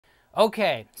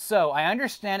Okay, so I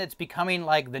understand it's becoming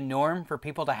like the norm for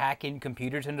people to hack in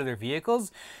computers into their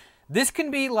vehicles. This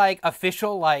can be like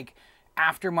official, like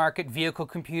aftermarket vehicle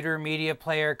computer, media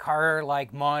player, car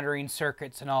like monitoring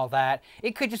circuits and all that.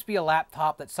 It could just be a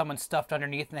laptop that someone stuffed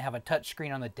underneath and they have a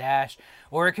touchscreen on the dash,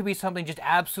 or it could be something just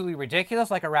absolutely ridiculous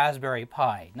like a Raspberry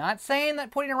Pi. Not saying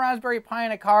that putting a Raspberry Pi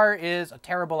in a car is a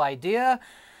terrible idea.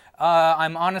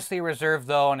 I'm honestly reserved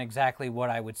though on exactly what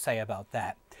I would say about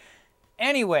that.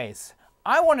 Anyways,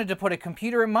 I wanted to put a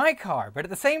computer in my car, but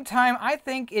at the same time, I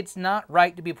think it's not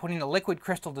right to be putting a liquid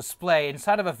crystal display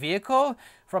inside of a vehicle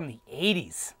from the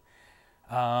 80s.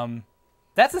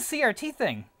 That's a CRT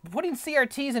thing. Putting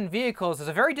CRTs in vehicles is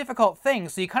a very difficult thing,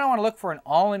 so you kind of want to look for an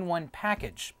all-in-one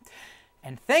package.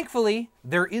 And thankfully,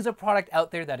 there is a product out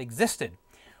there that existed.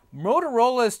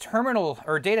 Motorola's terminal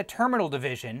or data terminal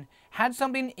division had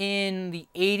something in the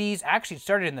 80s, actually it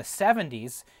started in the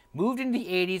 70s, moved into the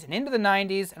 80s and into the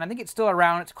 90s, and I think it's still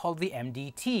around. It's called the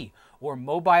MDT, or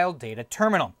Mobile Data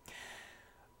Terminal.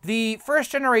 The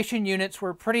first generation units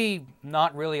were pretty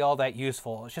not really all that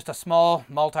useful. It's just a small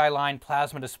multi-line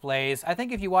plasma displays. I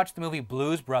think if you watch the movie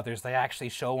Blues Brothers, they actually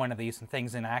show one of these and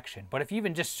things in action. But if you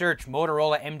even just search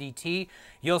Motorola MDT,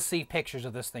 you'll see pictures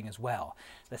of this thing as well.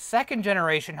 The second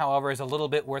generation, however, is a little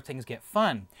bit where things get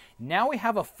fun. Now we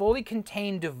have a fully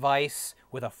contained device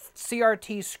with a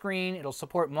CRT screen. It'll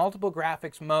support multiple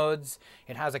graphics modes.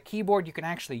 It has a keyboard you can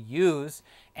actually use,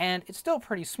 and it's still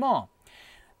pretty small.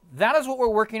 That is what we're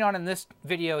working on in this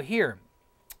video here.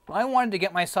 I wanted to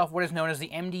get myself what is known as the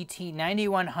MDT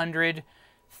 9100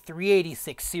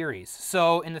 386 series.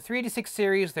 So in the 386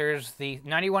 series, there's the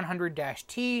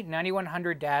 9100-T,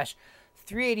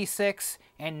 9100-386,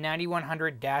 and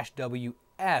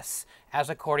 9100-WS, as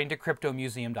according to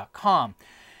CryptoMuseum.com.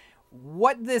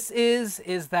 What this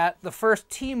is that the first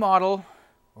T model,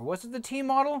 or was it the T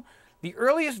model? The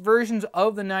earliest versions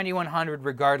of the 9100,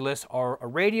 regardless, are a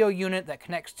radio unit that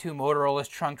connects to Motorola's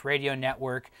trunked radio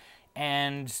network,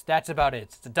 and that's about it.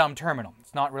 It's a dumb terminal.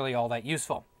 It's not really all that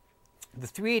useful. The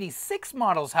 386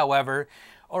 models, however,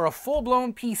 are a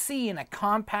full-blown PC in a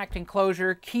compact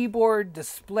enclosure, keyboard,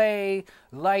 display,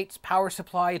 lights, power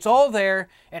supply. It's all there.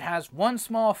 It has one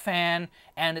small fan,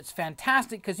 and it's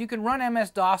fantastic because you can run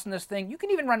MS-DOS in this thing. You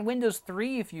can even run Windows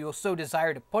 3 if you so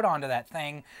desire to put onto that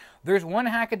thing. There's one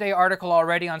Hackaday article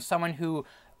already on someone who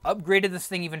upgraded this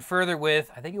thing even further with,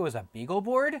 I think it was a Beagle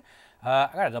board. I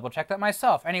gotta double check that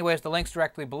myself. Anyways, the link's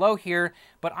directly below here,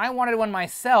 but I wanted one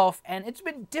myself, and it's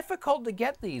been difficult to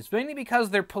get these, mainly because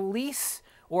they're police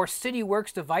or city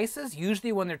works devices.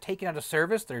 Usually when they're taken out of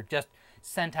service, they're just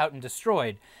sent out and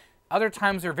destroyed. Other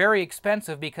times they're very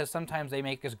expensive because sometimes they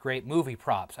make us great movie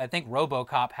props. I think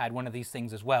RoboCop had one of these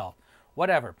things as well.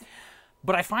 Whatever.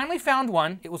 But I finally found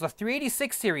one. It was a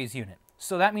 386 series unit.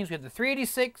 So that means we have the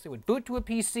 386, it would boot to a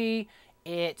PC,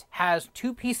 it has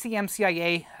two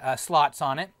PCMCIA slots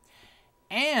on it,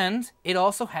 and it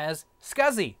also has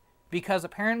Scuzzy, because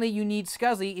apparently you need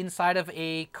Scuzzy inside of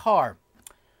a car.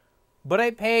 But I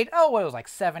paid, what, it was like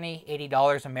 $70,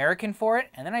 $80 American for it,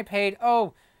 and then I paid,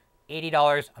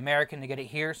 $80 American to get it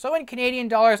here. So in Canadian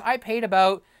dollars, I paid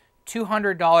about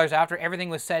 $200 after everything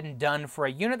was said and done for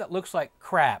a unit that looks like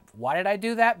crap. Why did I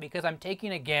do that? Because I'm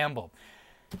taking a gamble.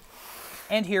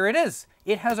 And here it is.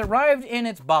 It has arrived in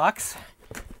its box,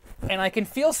 and I can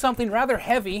feel something rather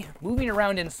heavy moving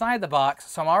around inside the box,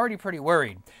 so I'm already pretty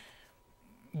worried.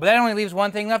 But that only leaves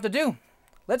one thing left to do.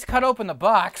 Let's cut open the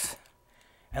box,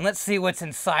 and let's see what's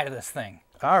inside of this thing.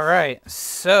 All right,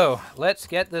 so let's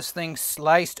get this thing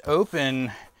sliced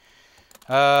open.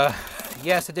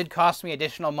 Yes, it did cost me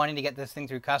additional money to get this thing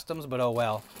through customs, but oh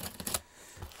well.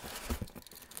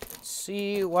 Let's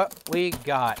see what we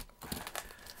got.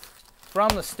 From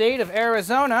the state of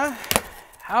Arizona,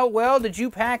 how well did you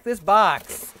pack this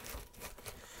box?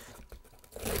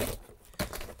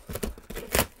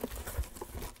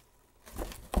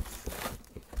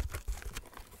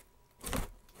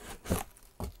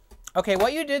 Okay,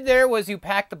 what you did there was you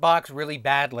packed the box really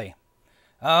badly.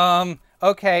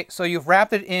 Okay, so you've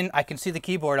wrapped it in, I can see the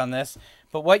keyboard on this,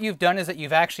 but what you've done is that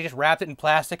you've actually just wrapped it in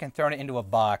plastic and thrown it into a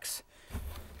box.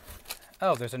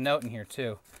 Oh, there's a note in here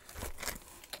too.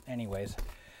 Anyways,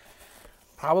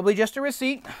 probably just a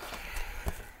receipt.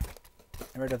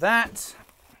 Get rid of that.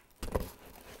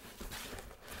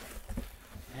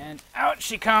 And out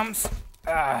she comes.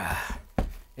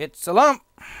 It's a lump.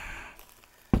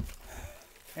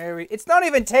 It's not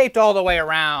even taped all the way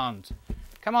around.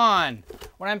 Come on.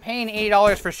 When I'm paying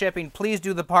 $80 for shipping, please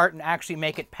do the part and actually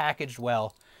make it packaged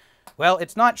well. Well,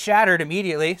 it's not shattered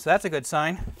immediately, so that's a good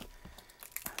sign.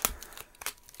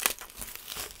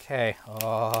 Okay.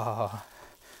 Oh,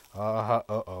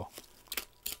 Uh-oh.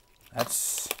 I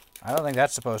don't think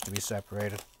that's supposed to be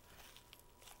separated.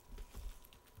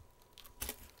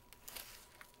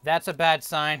 That's a bad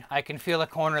sign. I can feel a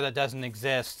corner that doesn't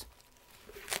exist.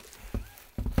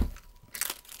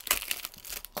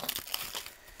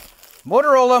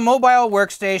 Motorola mobile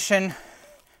workstation,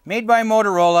 made by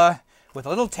Motorola, with a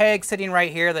little tag sitting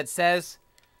right here that says,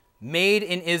 Made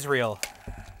in Israel.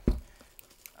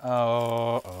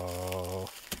 Oh.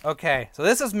 Okay, so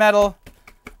this is metal.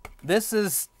 This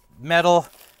is metal.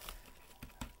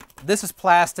 This is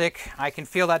plastic. I can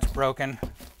feel that's broken.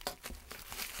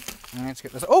 Let's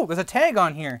get this. Oh, there's a tag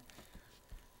on here.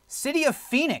 City of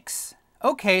Phoenix.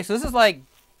 Okay, so this is like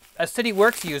a City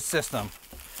Works used system.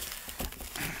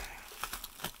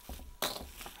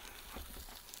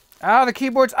 Ah, the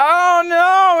keyboard's... Oh,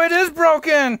 no! It is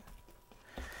broken!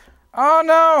 Oh,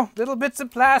 no! Little bits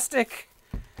of plastic.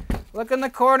 Look in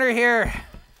the corner here.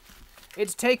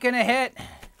 It's taken a hit.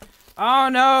 Oh,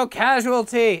 no!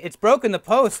 Casualty! It's broken the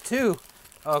post, too.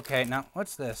 Okay, now,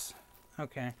 what's this?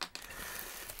 Okay.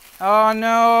 Oh,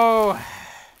 no!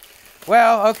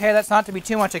 Well, okay, that's not to be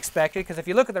too much expected, because if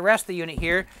you look at the rest of the unit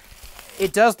here,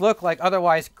 it does look like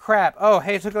otherwise crap. Oh,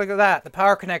 hey, look at that. The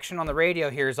power connection on the radio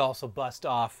here is also bust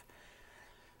off.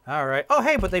 All right. Oh,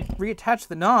 hey, but they reattached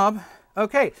the knob.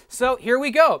 Okay, so here we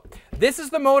go. This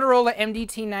is the Motorola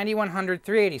MDT 9100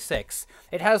 386.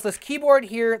 It has this keyboard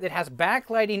here that has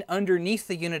backlighting underneath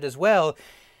the unit as well.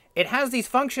 It has these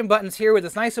function buttons here with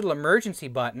this nice little emergency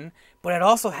button, but it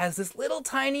also has this little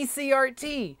tiny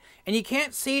CRT. And you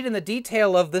can't see it in the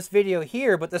detail of this video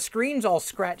here, but the screen's all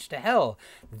scratched to hell.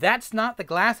 That's not the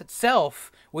glass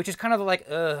itself, which is kind of like,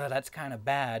 ugh, that's kind of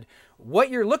bad. What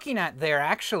you're looking at there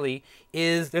actually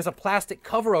is there's a plastic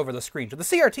cover over the screen. So the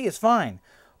CRT is fine.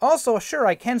 Also, sure,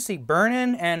 I can see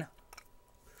burn-in and...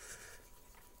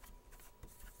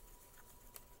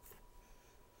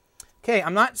 Okay,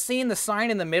 I'm not seeing the sign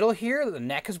in the middle here that the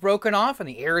neck is broken off and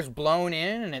the air is blown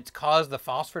in and it's caused the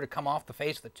phosphor to come off the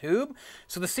face of the tube.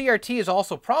 So the CRT is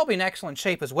also probably in excellent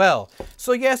shape as well.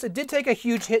 So yes, it did take a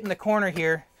huge hit in the corner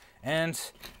here. And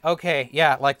okay,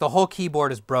 yeah, like the whole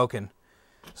keyboard is broken.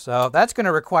 So that's going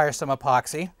to require some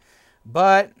epoxy.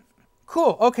 But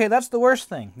cool, okay, that's the worst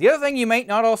thing. The other thing you might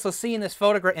not also see in this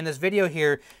photograph, in this video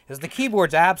here, is the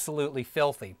keyboard's absolutely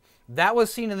filthy. That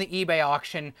was seen in the eBay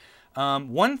auction.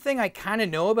 One thing I kind of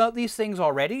know about these things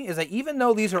already is that even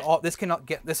though these are all, this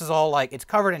is all like, it's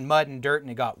covered in mud and dirt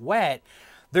and it got wet,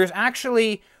 there's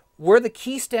actually, where the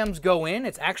key stems go in,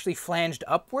 it's actually flanged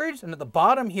upwards, and at the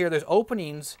bottom here there's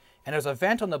openings and there's a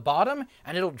vent on the bottom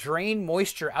and it'll drain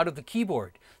moisture out of the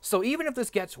keyboard. So even if this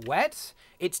gets wet,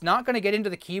 it's not going to get into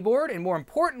the keyboard, and more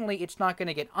importantly, it's not going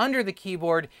to get under the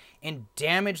keyboard and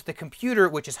damage the computer,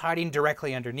 which is hiding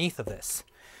directly underneath of this.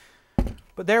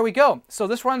 But there we go. So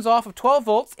this runs off of 12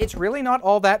 volts. It's really not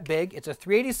all that big. It's a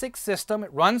 386 system.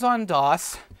 It runs on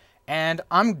DOS. And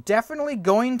I'm definitely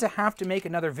going to have to make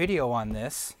another video on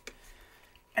this.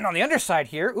 And on the underside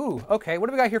here, ooh, okay, what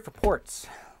do we got here for ports?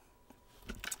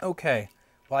 Okay,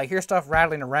 well, I hear stuff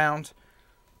rattling around.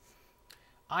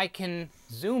 I can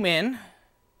zoom in.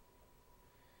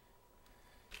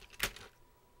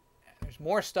 There's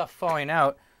more stuff falling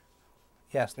out.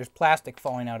 Yes, there's plastic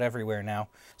falling out everywhere now.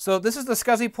 So this is the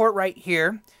Scuzzy port right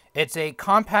here. It's a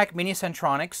compact mini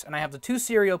Centronics, and I have the two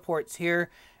serial ports here,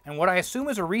 and what I assume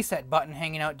is a reset button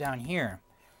hanging out down here.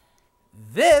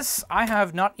 This, I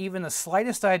have not even the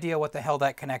slightest idea what the hell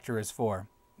that connector is for.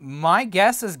 My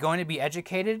guess is going to be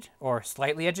educated, or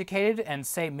slightly educated, and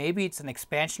say maybe it's an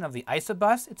expansion of the ISA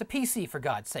bus. It's a PC, for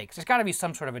God's sakes. There's got to be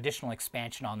some sort of additional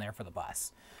expansion on there for the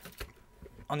bus.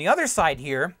 On the other side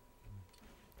here,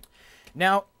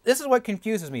 now, this is what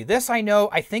confuses me. This I know,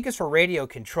 I think is for radio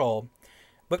control,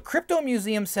 but Crypto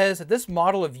Museum says that this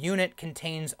model of unit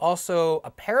contains also a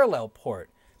parallel port,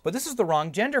 but this is the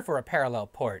wrong gender for a parallel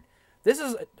port. This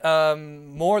is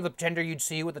more the gender you'd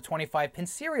see with the 25-pin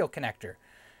serial connector,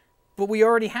 but we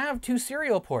already have two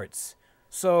serial ports.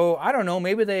 So, I don't know,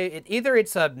 maybe either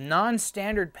it's a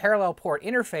non-standard parallel port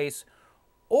interface,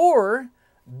 or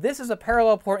this is a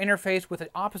parallel port interface with an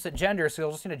opposite gender, so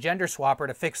you'll just need a gender swapper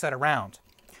to fix that around.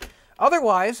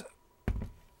 Otherwise,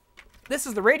 this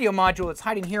is the radio module that's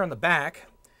hiding here on the back.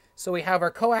 So we have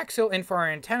our coaxial in for our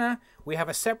antenna. We have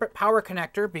a separate power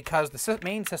connector because the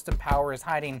main system power is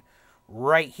hiding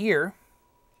right here.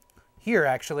 Here,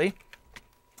 actually.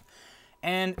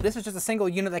 And this is just a single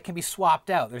unit that can be swapped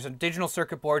out. There's digital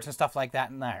circuit boards and stuff like that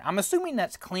in there. I'm assuming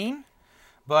that's clean,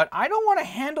 but I don't want to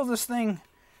handle this thing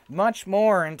much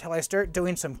more until I start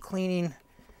doing some cleaning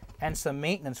and some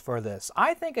maintenance for this.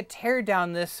 I think a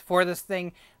teardown for this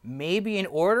thing may be in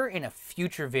order in a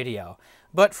future video.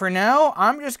 But for now,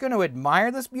 I'm just going to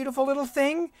admire this beautiful little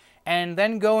thing and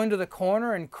then go into the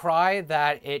corner and cry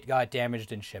that it got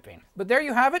damaged in shipping. But there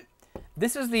you have it.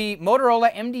 This is the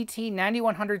Motorola MDT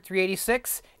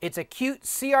 9100-386. It's a cute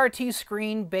CRT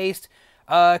screen-based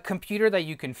computer that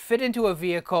you can fit into a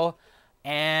vehicle,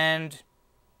 and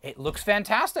it looks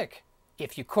fantastic.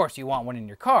 If, of course, you want one in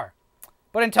your car.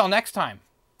 But until next time,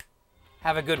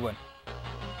 have a good one.